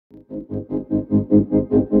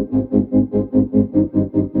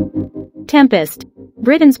Tempest.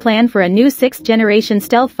 Britain's plan for a new sixth-generation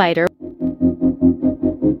stealth fighter.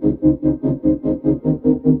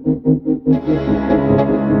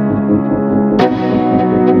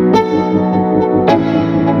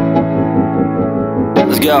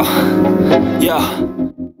 Let's go. Yeah.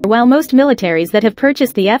 While most militaries that have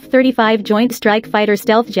purchased the F-35 Joint Strike Fighter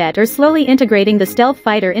stealth jet are slowly integrating the stealth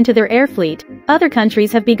fighter into their air fleet, other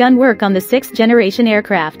countries have begun work on the sixth-generation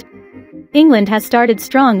aircraft. England has started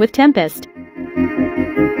strong with Tempest.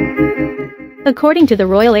 According to the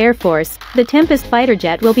Royal Air Force, the Tempest fighter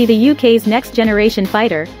jet will be the UK's next-generation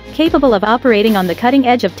fighter, capable of operating on the cutting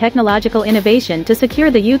edge of technological innovation to secure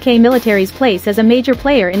the UK military's place as a major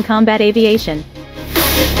player in combat aviation.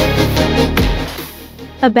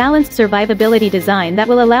 A balanced survivability design that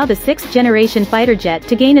will allow the sixth-generation fighter jet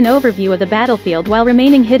to gain an overview of the battlefield while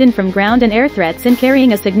remaining hidden from ground and air threats and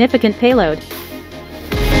carrying a significant payload.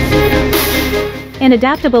 An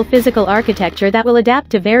adaptable physical architecture that will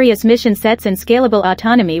adapt to various mission sets and scalable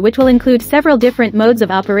autonomy, which will include several different modes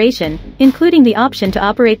of operation, including the option to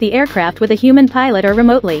operate the aircraft with a human pilot or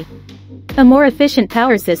remotely. A more efficient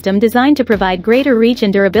power system designed to provide greater reach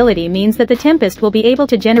and durability means that the Tempest will be able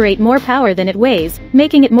to generate more power than it weighs,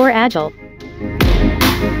 making it more agile.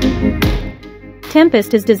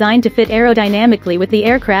 Tempest is designed to fit aerodynamically with the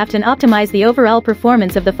aircraft and optimize the overall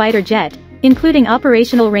performance of the fighter jet, including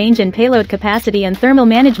operational range and payload capacity, and thermal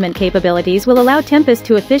management capabilities will allow Tempest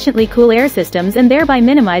to efficiently cool air systems and thereby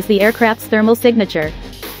minimize the aircraft's thermal signature.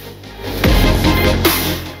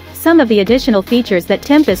 Some of the additional features that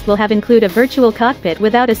Tempest will have include a virtual cockpit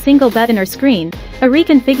without a single button or screen, a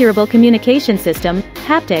reconfigurable communication system,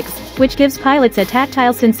 haptics, which gives pilots a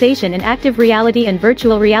tactile sensation in active reality and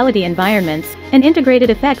virtual reality environments, and integrated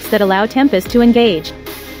effects that allow Tempest to engage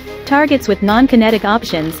targets with non-kinetic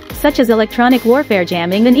options, such as electronic warfare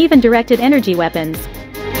jamming and even directed energy weapons.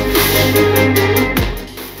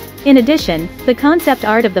 In addition, the concept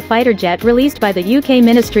art of the fighter jet released by the UK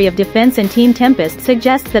Ministry of Defence and Team Tempest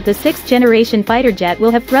suggests that the sixth-generation fighter jet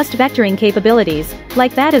will have thrust vectoring capabilities,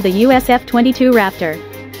 like that of the US F-22 Raptor.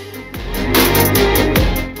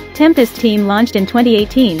 Tempest team launched in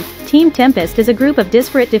 2018. Team Tempest is a group of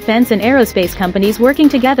disparate defence and aerospace companies working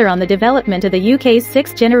together on the development of the UK's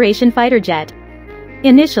sixth-generation fighter jet.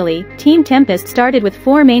 Initially, Team Tempest started with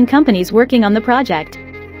 4 main companies working on the project.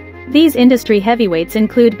 These industry heavyweights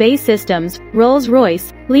include BAE Systems,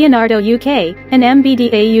 Rolls-Royce, Leonardo UK, and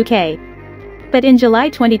MBDA UK. But in July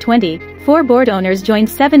 2020, 4 board owners joined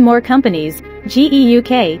 7 more companies: GE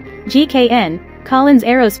UK, GKN, Collins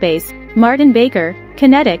Aerospace, Martin Baker,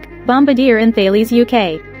 Kinetic, Bombardier and Thales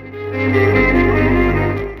UK.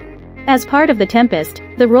 As part of the Tempest,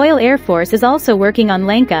 the Royal Air Force is also working on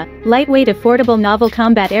Lanka, lightweight affordable novel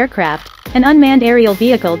combat aircraft, an unmanned aerial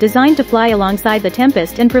vehicle designed to fly alongside the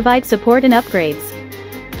Tempest and provide support and upgrades.